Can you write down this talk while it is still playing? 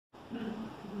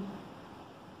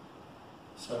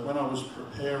So when I was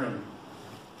preparing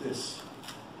this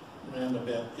around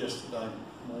about yesterday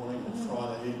morning or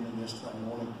Friday evening, yesterday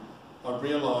morning, I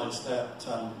realised that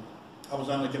I was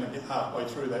only going to get halfway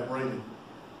through that reading.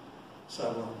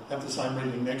 So we'll have the same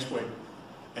reading next week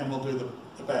and we'll do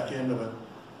the back end of it.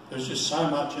 There's just so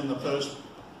much in the first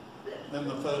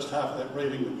half of that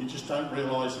reading that you just don't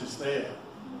realise is there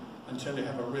until you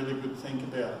have a really good think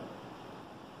about it.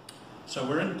 So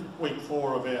we're in week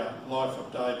 4 of our life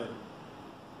of David.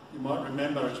 You might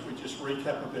remember, as we just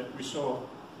recap a bit, we saw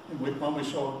in week 1 we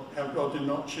saw how God did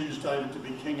not choose David to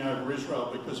be king over Israel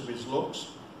because of his looks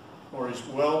or his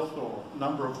wealth or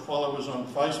number of followers on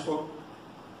Facebook.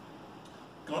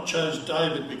 God chose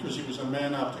David because he was a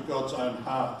man after God's own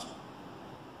heart.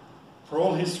 For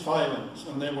all his failings,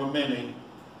 and there were many,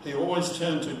 he always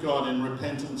turned to God in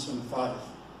repentance and faith.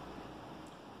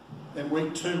 In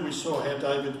week 2 we saw how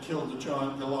David killed the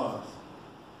giant Goliath.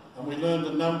 And we learned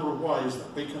a number of ways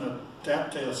that we can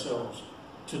adapt ourselves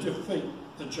to defeat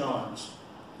the giants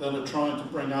that are trying to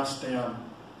bring us down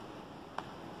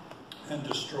and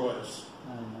destroy us.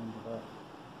 I remember that.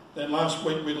 Then last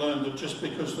week we learned that just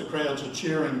because the crowds are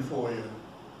cheering for you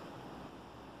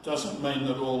doesn't mean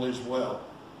that all is well.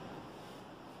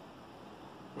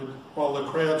 While the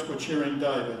crowds were cheering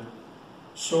David,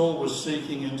 Saul was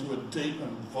sinking into a deep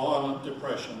and violent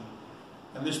depression,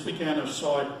 and this began a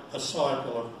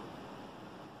cycle of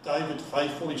David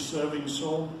faithfully serving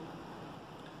Saul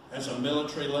as a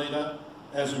military leader,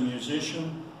 as a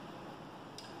musician,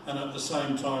 and at the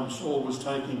same time Saul was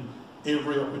taking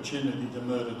every opportunity to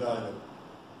murder David.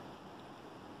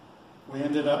 We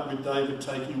ended up with David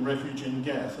taking refuge in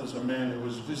Gath as a man who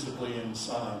was visibly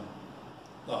insane.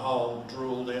 The whole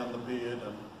drool down the beard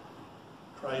and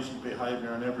crazy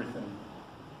behaviour and everything.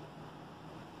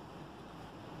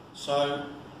 So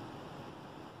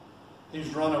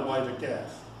he's run away to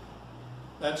Gath.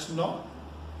 That's not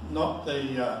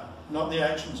the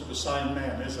actions of a sane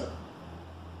man, is it?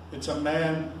 It's a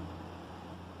man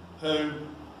who,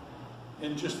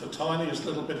 in just the tiniest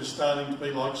little bit, is starting to be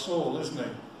like Saul, isn't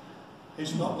he?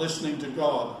 He's not listening to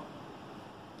God.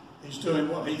 He's doing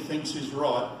what he thinks is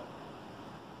right.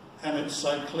 And it's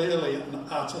so clearly and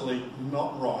utterly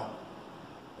not right.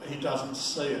 He doesn't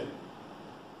see it.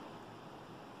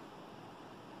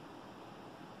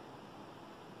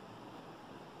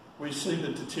 We see the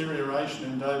deterioration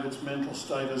in David's mental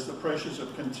state as the pressures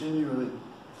of continually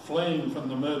fleeing from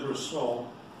the murderous Saul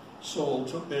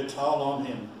took their toll on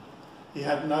him. He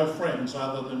had no friends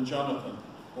other than Jonathan,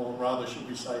 or rather should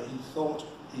we say he thought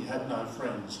he had no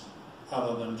friends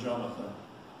other than Jonathan,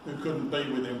 who couldn't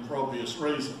be with him for obvious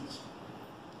reasons.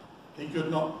 He could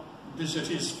not visit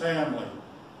his family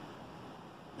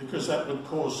because that would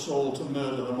cause Saul to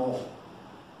murder them all.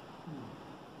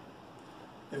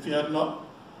 If he had not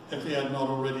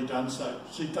already done so.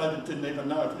 See, David didn't even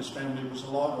know if his family was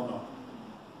alive or not.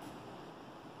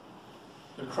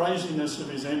 The craziness of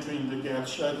his entry into Gath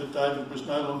showed that David was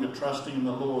no longer trusting in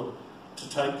the Lord to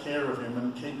take care of him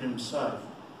and keep him safe.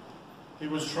 He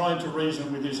was trying to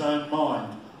reason with his own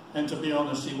mind, and to be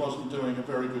honest, he wasn't doing a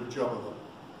very good job of it.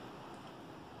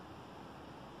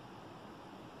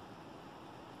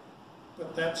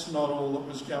 But that's not all that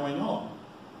was going on.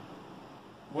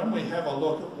 When we have a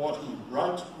look at what he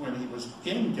wrote when he was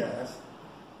in Gath,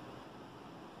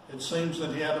 it seems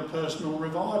that he had a personal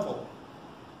revival.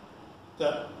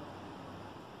 That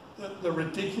the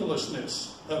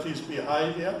ridiculousness of his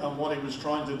behaviour and what he was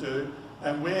trying to do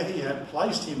and where he had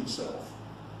placed himself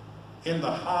in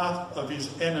the heart of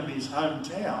his enemy's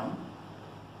hometown,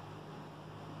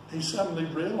 he suddenly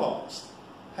realised,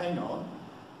 hang on,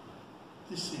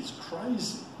 this is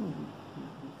crazy.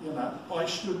 You know, I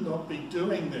should not be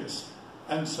doing this.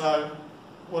 And so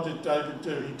what did David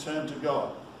do? He turned to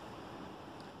God.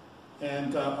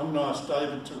 And I'm going to ask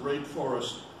David to read for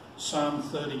us Psalm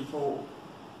 34.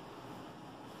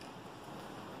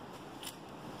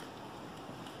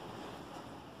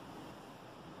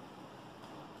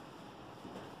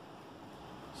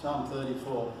 Psalm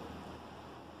 34.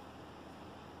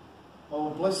 I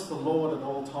will bless the Lord at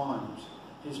all times.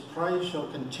 His praise shall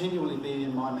continually be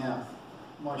in my mouth.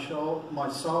 My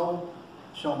soul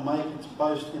shall make its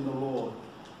boast in the Lord.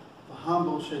 The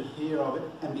humble should hear of it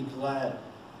and be glad.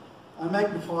 I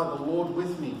magnify the Lord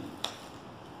with me,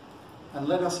 and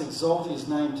let us exalt his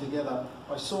name together.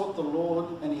 I sought the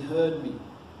Lord, and he heard me,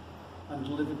 and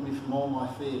delivered me from all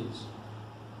my fears.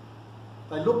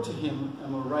 They looked to him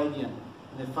and were radiant,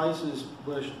 and their faces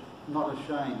were not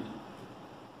ashamed.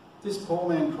 This poor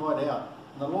man cried out,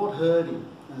 and the Lord heard him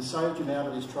and saved him out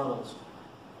of his troubles.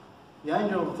 The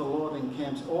angel of the Lord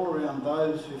encamps all around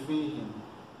those who fear him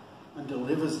and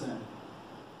delivers them.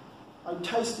 Oh,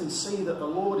 taste and see that the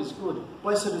Lord is good.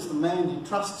 Blessed is the man who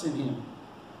trusts in him.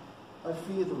 Oh,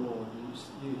 fear the Lord,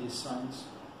 you his saints.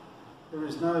 There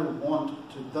is no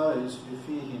want to those who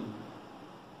fear him.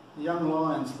 The young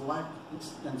lions lack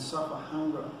and suffer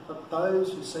hunger, but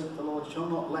those who seek the Lord shall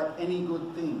not lack any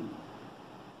good thing.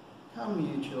 Come,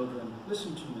 you children,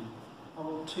 listen to me. I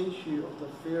will teach you of the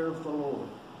fear of the Lord.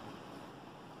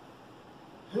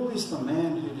 Who is the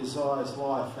man who desires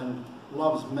life and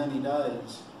loves many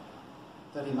days,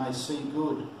 that he may see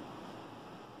good?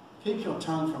 Keep your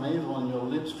tongue from evil and your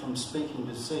lips from speaking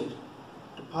deceit.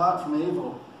 Depart from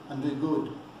evil and do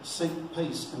good. Seek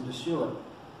peace and pursue it.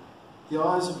 The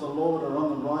eyes of the Lord are on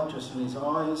the righteous, and his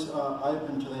eyes are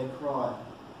open to their cry.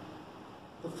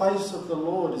 The face of the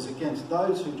Lord is against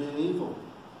those who do evil,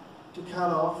 to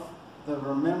cut off the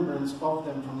remembrance of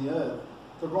them from the earth.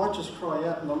 The righteous cry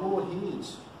out, and the Lord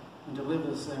hears and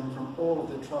delivers them from all of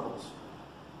their troubles.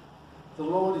 The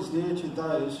Lord is near to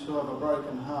those who have a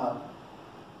broken heart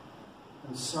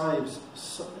and saves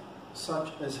such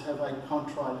as have a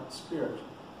contrite spirit.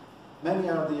 Many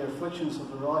are the afflictions of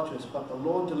the righteous, but the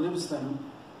Lord delivers them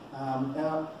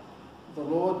out. The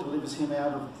Lord delivers him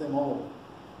out of them all.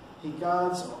 He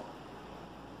guards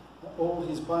all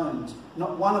his bones;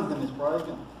 not one of them is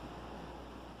broken.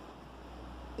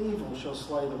 Evil shall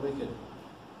slay the wicked,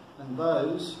 and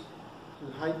those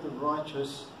who hate the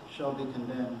righteous shall be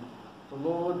condemned. The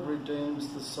Lord redeems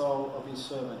the soul of his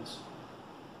servants,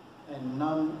 and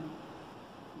none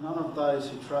of those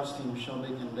who trust him shall be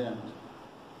condemned.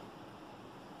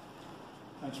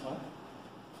 Thanks, mate.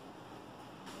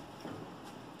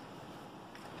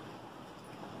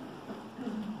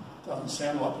 Doesn't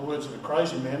sound like the words of a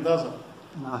crazy man, does it?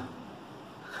 No.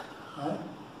 No?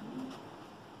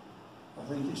 I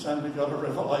think he's only got a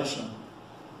revelation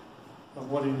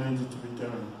of what he needed to be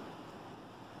doing.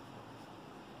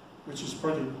 Which is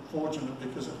pretty fortunate,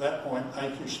 because at that point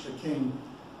Achish, the king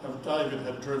of David,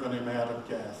 had driven him out of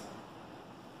Gath.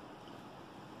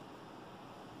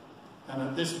 And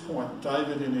at this point,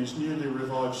 David, in his newly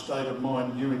revived state of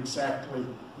mind, knew exactly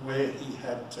where he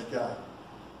had to go.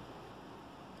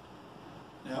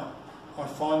 Now, I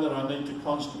find that I need to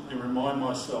constantly remind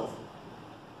myself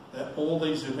that all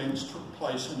these events took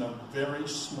place in a very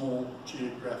small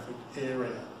geographic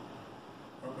area.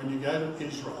 But when you go to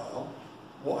Israel,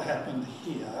 what happened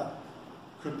here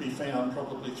could be found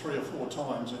probably 3 or 4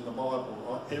 times in the Bible,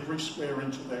 right? Every square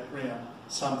inch of that ground,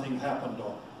 something happened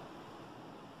on.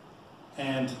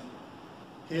 And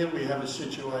here we have a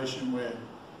situation where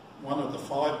one of the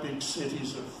 5 big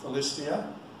cities of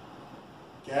Philistia,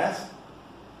 Gath,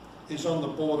 is on the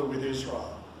border with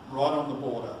Israel, right on the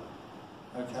border,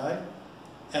 okay?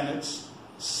 And it's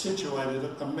situated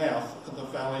at the mouth of the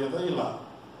Valley of Elah,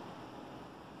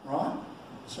 right?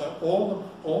 So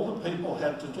all the people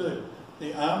had to do,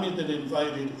 the army that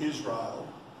invaded Israel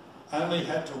only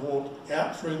had to walk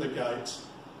out through the gates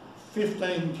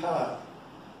 15k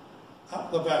up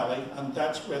the valley, and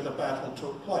that's where the battle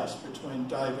took place between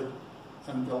David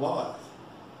and Goliath.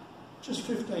 Just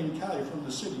 15k from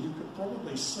the city. You could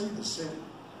probably see the city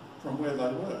from where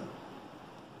they were,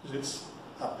 because it's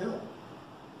uphill.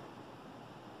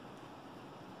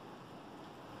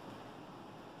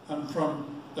 And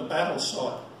from the battle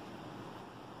site,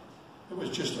 it was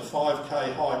just a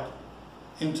 5k hike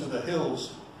into the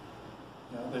hills.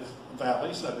 You know, there's a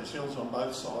valley, so there's hills on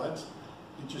both sides.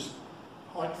 You just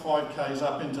hike 5k's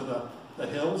up into the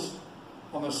hills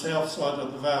on the south side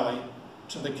of the valley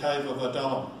to the cave of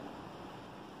Adullam.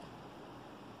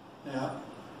 Now,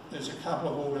 there's a couple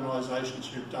of organisations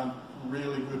who've done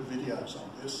really good videos on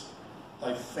this.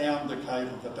 They found the cave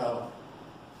of Adullam,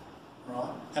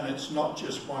 right? And it's not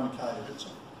just one cave.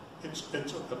 It's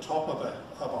at the top of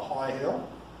a high hill,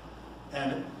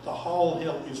 and the whole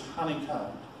hill is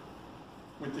honeycombed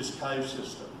with this cave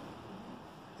system.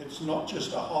 It's not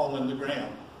just a hole in the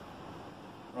ground,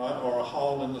 right, or a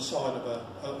hole in the side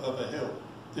of a hill.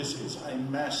 This is a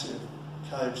massive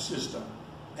cave system,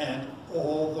 and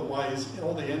all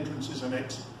the entrances and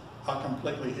exits are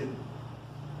completely hidden.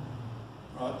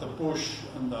 Right, the bush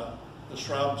and the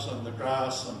shrubs and the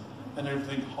grass and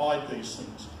everything hide these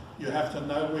things. You have to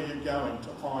know where you're going to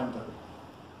find it.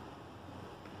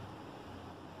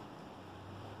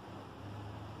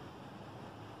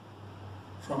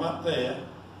 From up there,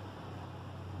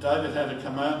 David had a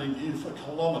commanding view for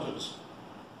kilometres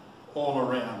all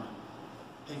around.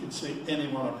 He could see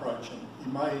anyone approaching.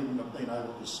 He may even have been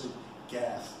able to see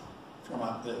Gath from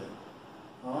up there.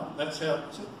 Right? That's how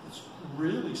it's a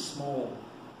really small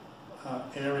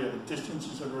area. The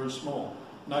distances are very small.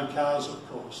 No cars, of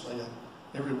course.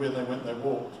 Everywhere they went, they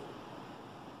walked.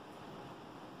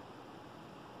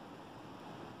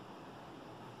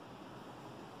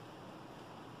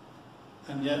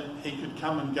 and yet he could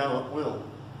come and go at will,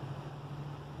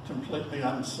 completely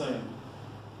unseen.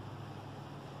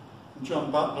 And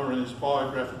John Butler, in his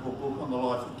biographical book on the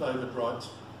life of David, writes,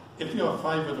 "If you are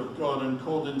favoured of God and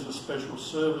called into special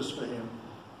service for him,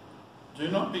 do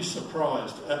not be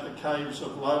surprised at the caves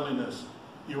of lowliness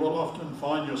you will often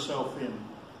find yourself in,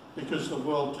 because the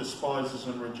world despises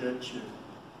and rejects you.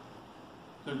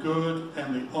 The good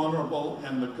and the honourable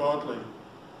and the godly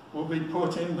will be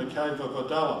put in the cave of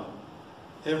Adullam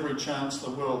every chance the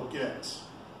world gets.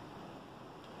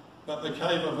 But the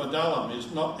cave of Adullam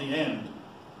is not the end.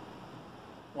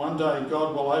 One day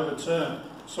God will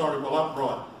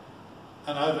upright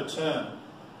and overturn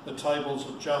the tables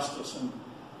of justice and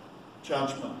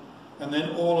judgment, and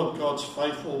then all of God's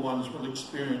faithful ones will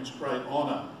experience great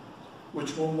honour,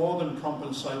 which will more than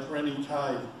compensate for any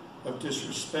cave of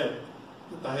disrespect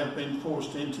that they have been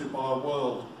forced into by a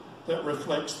world that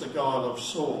reflects the guile of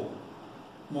Saul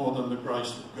more than the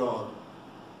grace of God."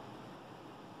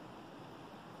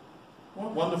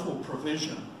 What wonderful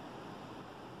provision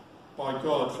by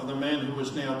God for the man who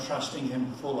was now trusting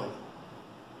him fully.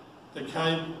 The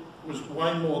cave was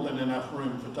way more than enough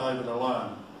room for David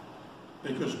alone,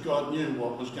 because God knew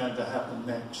what was going to happen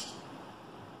next.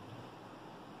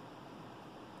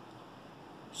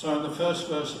 So in the first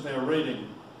verse of our reading,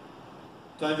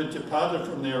 David departed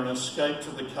from there and escaped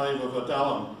to the cave of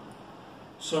Adullam.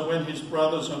 So when his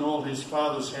brothers and all his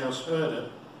father's house heard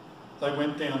it, they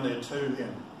went down there to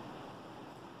him.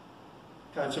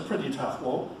 Okay, it's a pretty tough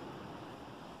walk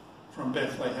from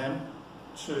Bethlehem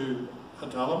to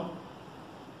Adullam,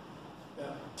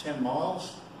 about 10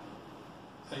 miles,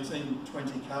 18,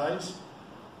 20 k's,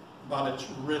 but it's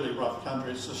really rough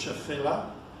country. It's the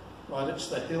Shephelah, right? It's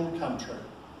the hill country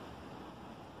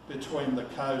between the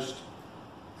coast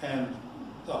and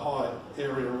the high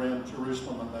area around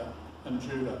Jerusalem and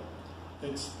Judah.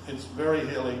 It's very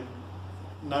hilly,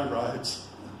 no roads,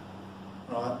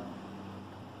 right?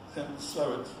 And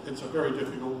so it's a very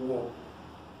difficult walk.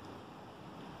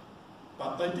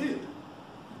 But they did.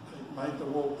 They made the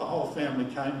walk. The whole family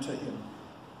came to him.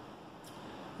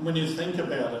 And when you think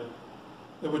about it,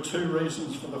 there were two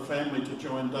reasons for the family to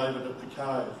join David at the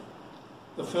cave.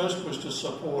 The first was to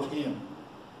support him.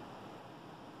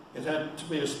 It had to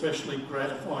be especially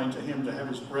gratifying to him to have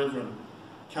his brethren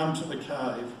come to the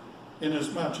cave,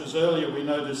 inasmuch as earlier we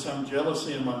noticed some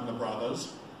jealousy among the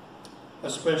brothers,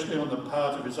 especially on the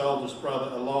part of his oldest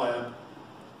brother Eliab,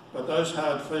 but those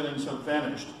hard feelings have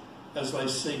vanished as they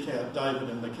seek out David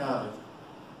in the cave.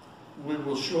 We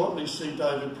will shortly see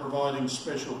David providing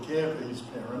special care for his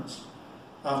parents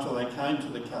after they came to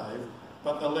the cave,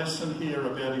 but the lesson here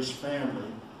about his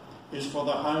family is for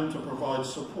the home to provide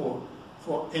support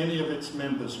for any of its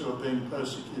members who are being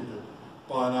persecuted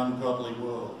by an ungodly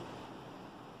world.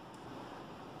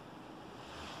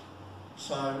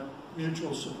 So,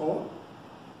 mutual support,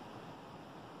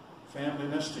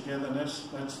 familyness, togetherness,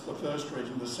 that's the first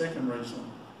reason. The second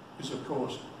reason is, of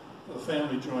course, the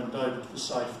family joined David for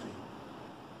safety.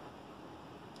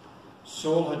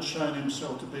 Saul had shown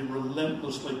himself to be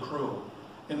relentlessly cruel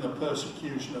in the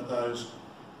persecution of those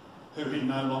who he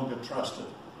no longer trusted.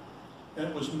 And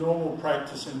it was normal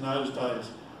practice in those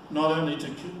days not only to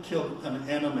kill an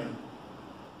enemy,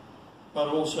 but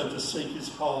also to seek his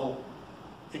whole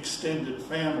extended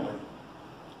family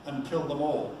and kill them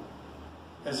all,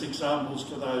 as examples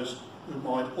to those who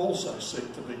might also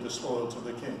seek to be disloyal to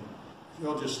the king. If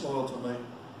you're disloyal to me,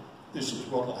 this is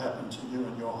what will happen to you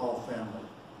and your whole family.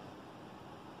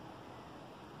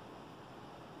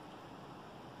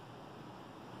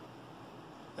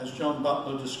 As John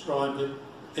Butler described it,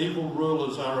 evil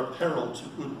rulers are a peril to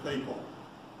good people.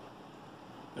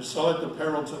 Beside the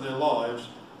peril to their lives,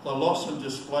 the loss and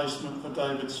displacement for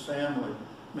David's family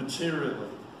materially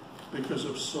because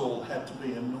of Saul had to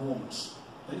be enormous.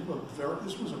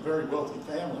 This was a very wealthy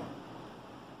family.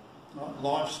 Right?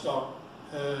 Livestock,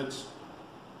 herds,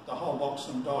 the whole box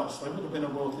and dice. They would have been a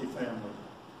wealthy family.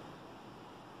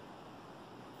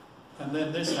 And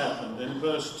then this happened in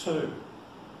verse 2.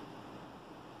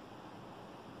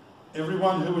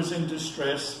 Everyone who was in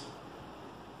distress,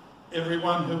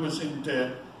 everyone who was in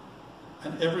debt,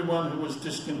 and everyone who was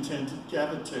discontented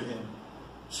gathered to him.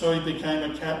 So he became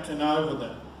a captain over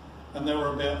them, and there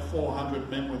were about 400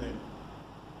 men with him.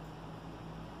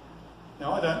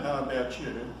 Now, I don't know about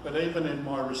you, but even in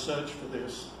my research for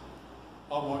this,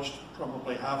 I watched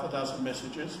probably half a dozen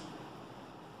messages,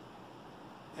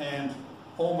 and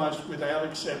almost without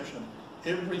exception,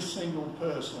 every single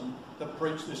person that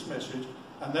preached this message,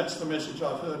 and that's the message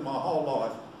I've heard my whole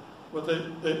life, were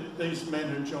these men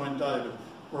who joined David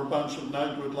were a bunch of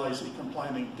no good, lazy,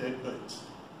 complaining deadbeats.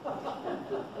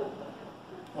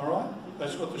 All right?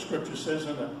 That's what the scripture says,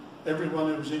 isn't it? Everyone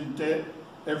who was in debt,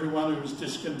 everyone who was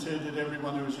discontented,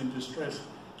 everyone who was in distress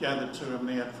gathered to him.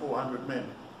 He had 400 men.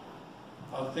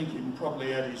 I think you can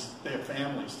probably add their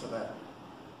families to that.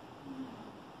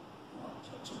 Right,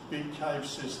 so it's a big cave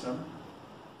system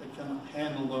that can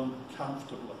handle them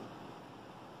comfortably.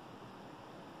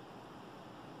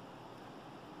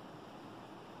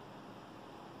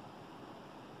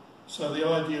 So the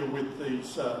idea with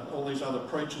these, all these other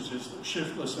preachers is that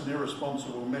shiftless and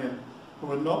irresponsible men who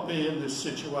would not be in this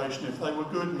situation if they were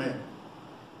good men.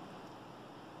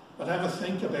 But have a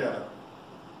think about it.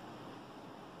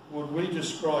 Would we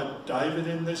describe David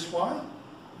in this way?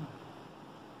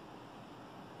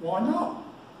 Why not?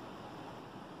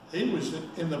 He was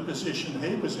in the position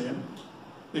he was in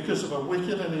because of a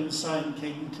wicked and insane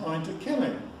king trying to kill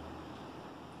him.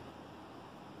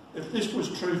 If this was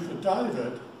true for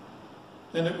David,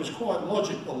 then it was quite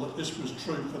logical that this was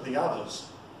true for the others.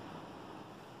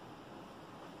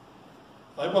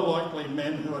 They were likely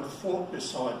men who had fought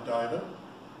beside David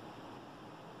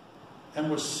and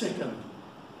were sickened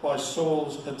by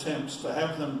Saul's attempts to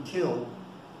have them kill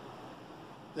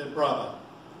their brother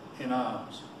in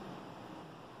arms.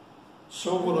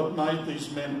 Saul would have made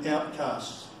these men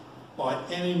outcasts by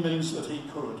any means that he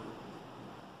could.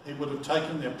 He would have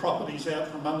taken their properties out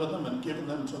from under them and given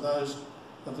them to those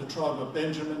of the tribe of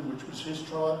Benjamin, which was his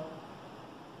tribe.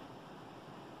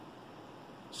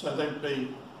 So they'd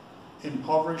be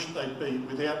impoverished, they'd be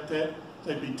without debt,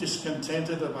 they'd be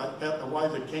discontented about the way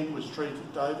the king was treating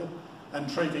David and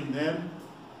treating them.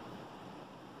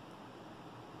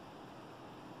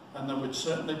 And they would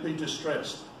certainly be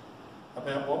distressed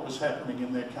about what was happening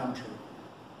in their country.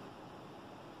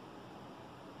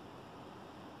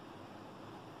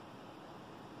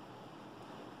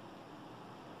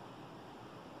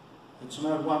 It's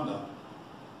no wonder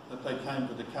that they came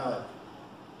to the cave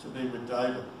to be with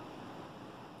David.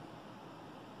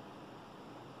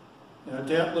 You know,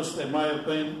 doubtless there may have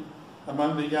been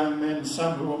among the young men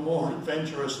some who were more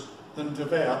adventurous than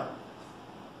devout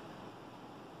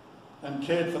and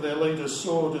cared for their leader's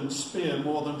sword and spear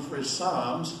more than for his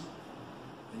psalms,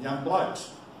 the young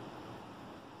blokes.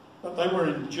 But they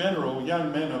were in general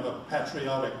young men of a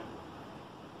patriotic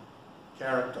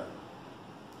character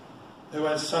who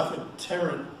had suffered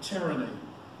tyranny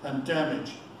and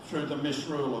damage through the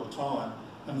misrule of time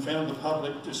and found the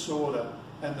public disorder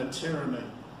and the tyranny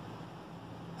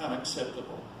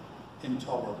unacceptable,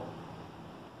 intolerable.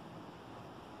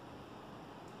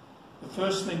 The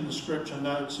first thing the scripture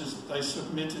notes is that they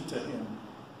submitted to him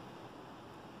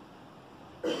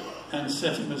and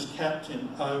set him as captain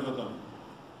over them.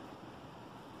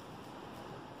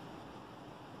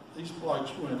 These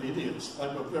blokes weren't idiots, they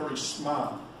were very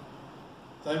smart.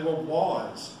 They were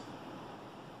wise.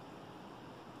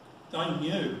 They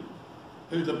knew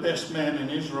who the best man in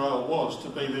Israel was to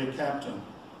be their captain.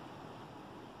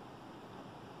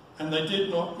 And they did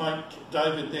not make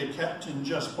David their captain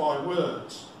just by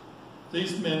words.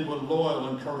 These men were loyal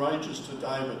and courageous to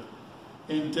David,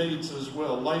 in deeds as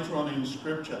well. Later on in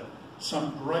Scripture,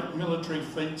 some great military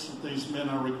feats of these men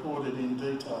are recorded in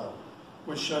detail,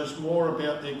 which shows more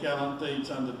about their gallant deeds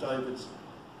under David's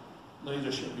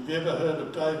leadership. Have you ever heard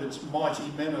of David's mighty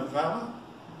men of valour?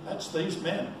 That's these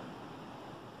men.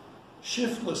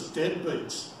 Shiftless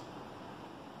deadbeats.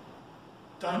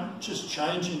 Don't just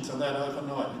change into that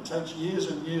overnight. It takes years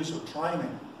and years of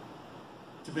training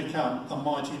to become a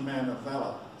mighty man of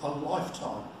valour. A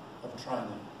lifetime of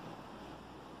training.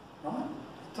 Right?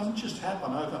 It doesn't just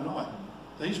happen overnight.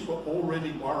 These were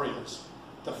already warriors.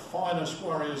 The finest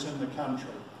warriors in the country.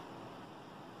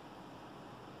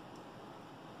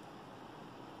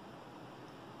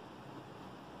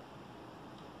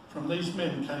 From these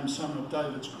men came some of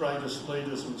David's greatest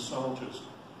leaders and soldiers.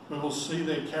 We will see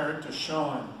their character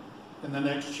shine in the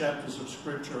next chapters of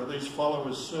Scripture. These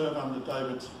followers serve under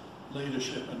David's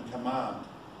leadership and command.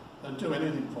 They'd do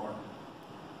anything for him.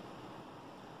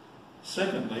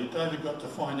 Secondly, David got to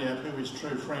find out who his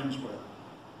true friends were.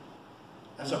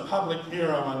 As a public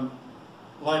hero and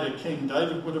later king,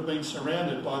 David would have been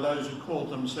surrounded by those who called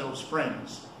themselves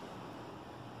friends.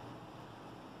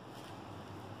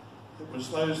 It was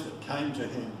those that came to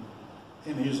him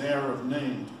in his hour of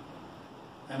need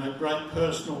and at great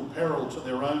personal peril to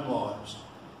their own lives.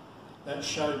 That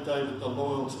showed David the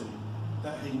loyalty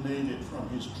that he needed from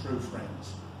his true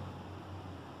friends.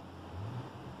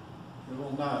 You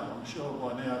all know, I'm sure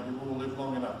by now you've all lived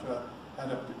long enough to have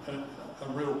had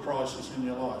a real crisis in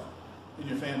your life, and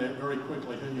you found out very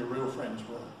quickly who your real friends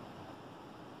were.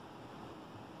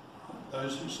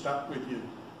 Those who stuck with you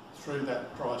through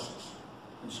that crisis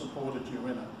and supported you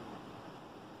in it.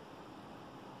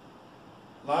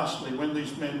 Lastly, when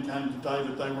these men came to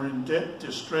David, they were in debt,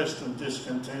 distressed and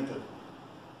discontented.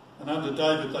 And under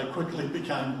David, they quickly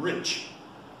became rich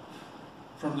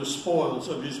from the spoils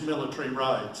of his military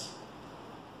raids.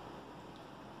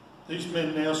 These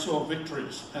men now saw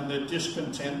victories, and their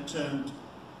discontent turned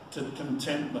to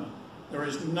contentment. There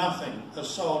is nothing a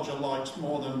soldier likes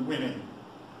more than winning.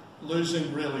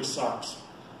 Losing really sucks.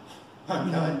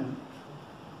 Okay?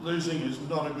 Losing is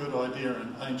not a good idea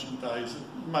in ancient days,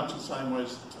 much the same way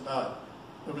as today.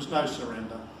 There was no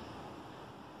surrender.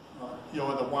 You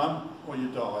either won or you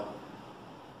died.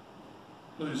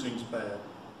 Losing's bad.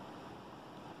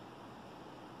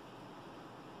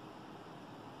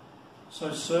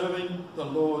 So serving the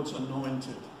Lord's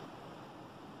anointed,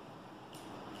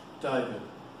 David,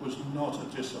 was not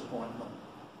a disappointment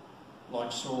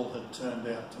like Saul had turned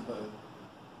out to be.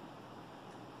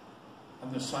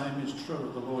 And the same is true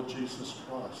of the Lord Jesus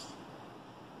Christ.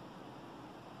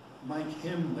 Make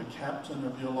him the captain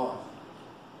of your life,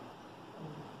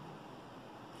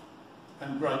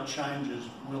 and great changes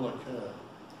will occur.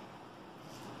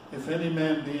 If any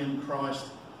man be in Christ,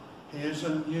 he is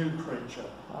a new creature.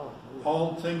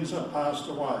 Old things are passed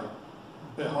away.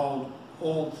 Behold,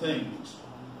 all things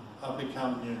are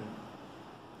become new.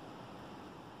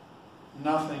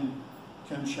 Nothing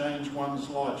can change one's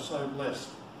life so blessed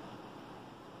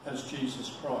as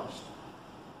Jesus Christ,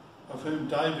 of whom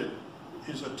David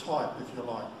is a type, if you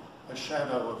like, a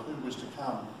shadow of who was to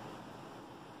come.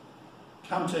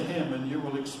 Come to him and you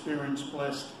will experience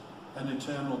blessed and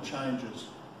eternal changes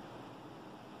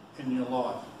in your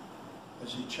life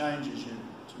as he changes you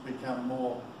to become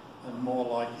more and more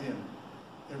like him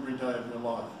every day of your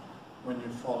life when you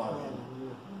follow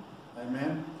him.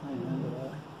 Amen? Amen.